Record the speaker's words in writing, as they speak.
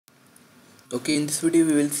Okay, in this video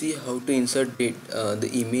we will see how to insert the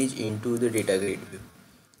image into the data grid view.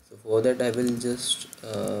 So for that I will just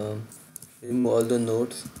remove all the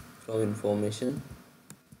nodes from information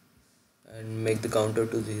and make the counter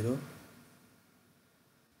to 0.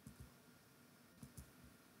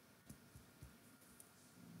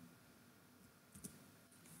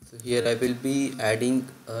 So here I will be adding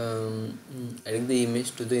the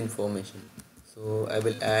image to the information. So I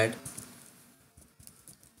will add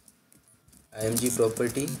img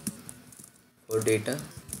property for data.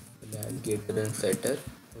 We'll add getter and setter.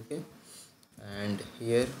 Okay, and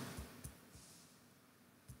here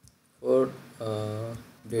for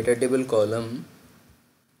data table column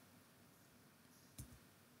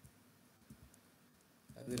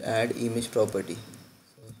I will add image property.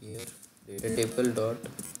 So here data table dot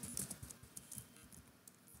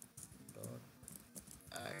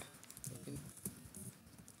add, okay,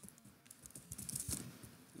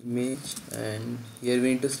 image, and here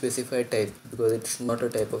we need to specify type because it's not a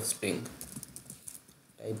type of string,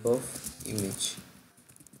 type of image.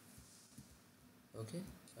 Okay,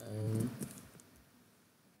 and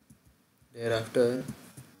thereafter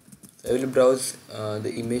I will browse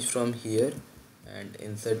the image from here and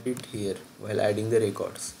insert it here while adding the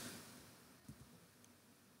records.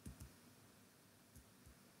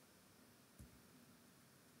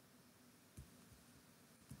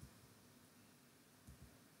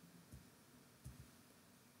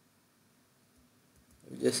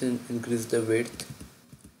 Just increase the width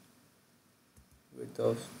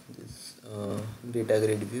of this data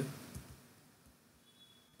grid view.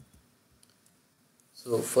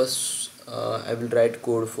 So first I will write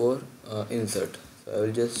code for insert. So I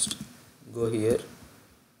will just go here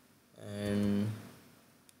and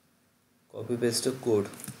copy paste the code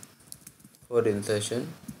for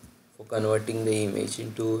insertion, for converting the image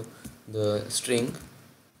into the string.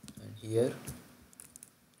 And here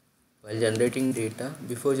while generating data,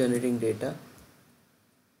 before generating data,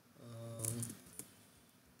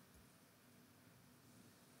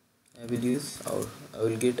 I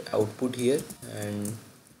will get output here, and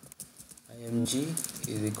img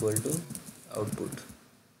is equal to output.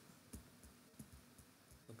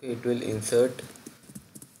 Okay, it will insert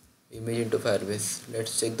image into Firebase.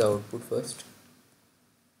 Let's check the output first.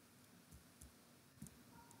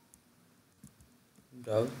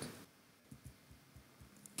 Browse.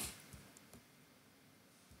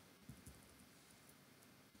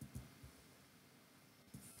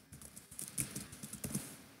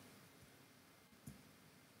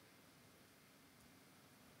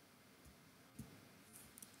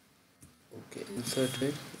 Okay,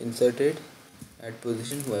 inserted at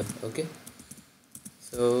position 1. Okay,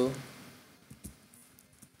 so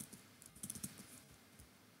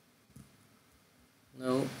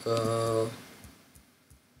now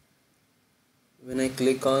when I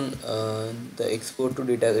click on the export to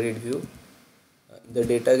data grid view, the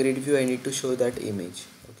data grid view I need to show that image.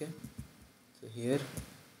 Okay, so here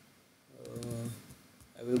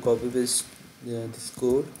I will copy paste this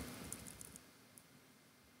code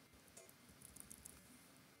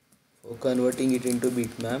for converting it into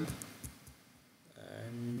bitmap,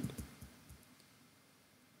 and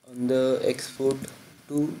on the export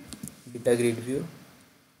to data grid view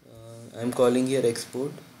I am calling here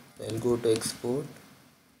export. So I'll go to export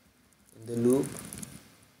in the loop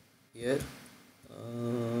here.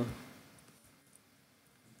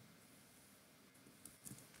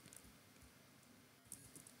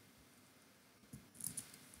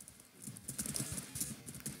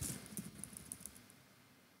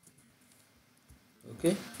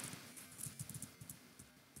 Okay,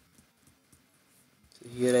 so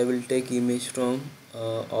here I will take image from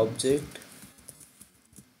object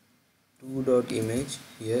to dot image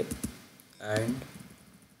here, and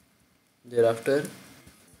thereafter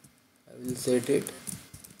I will set it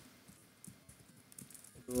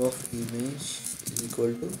row of image is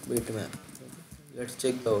equal to bitmap. Okay. Let's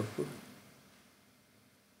check the output.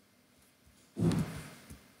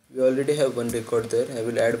 We already have one record there. I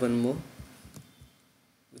will add one more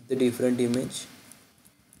with the different image.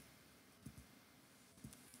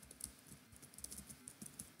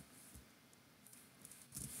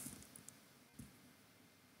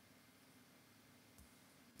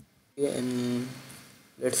 Okay, and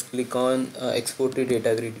let's click on export to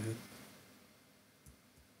data grid view.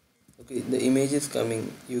 Okay, the image is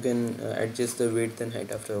coming. You can adjust the width and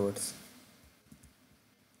height afterwards.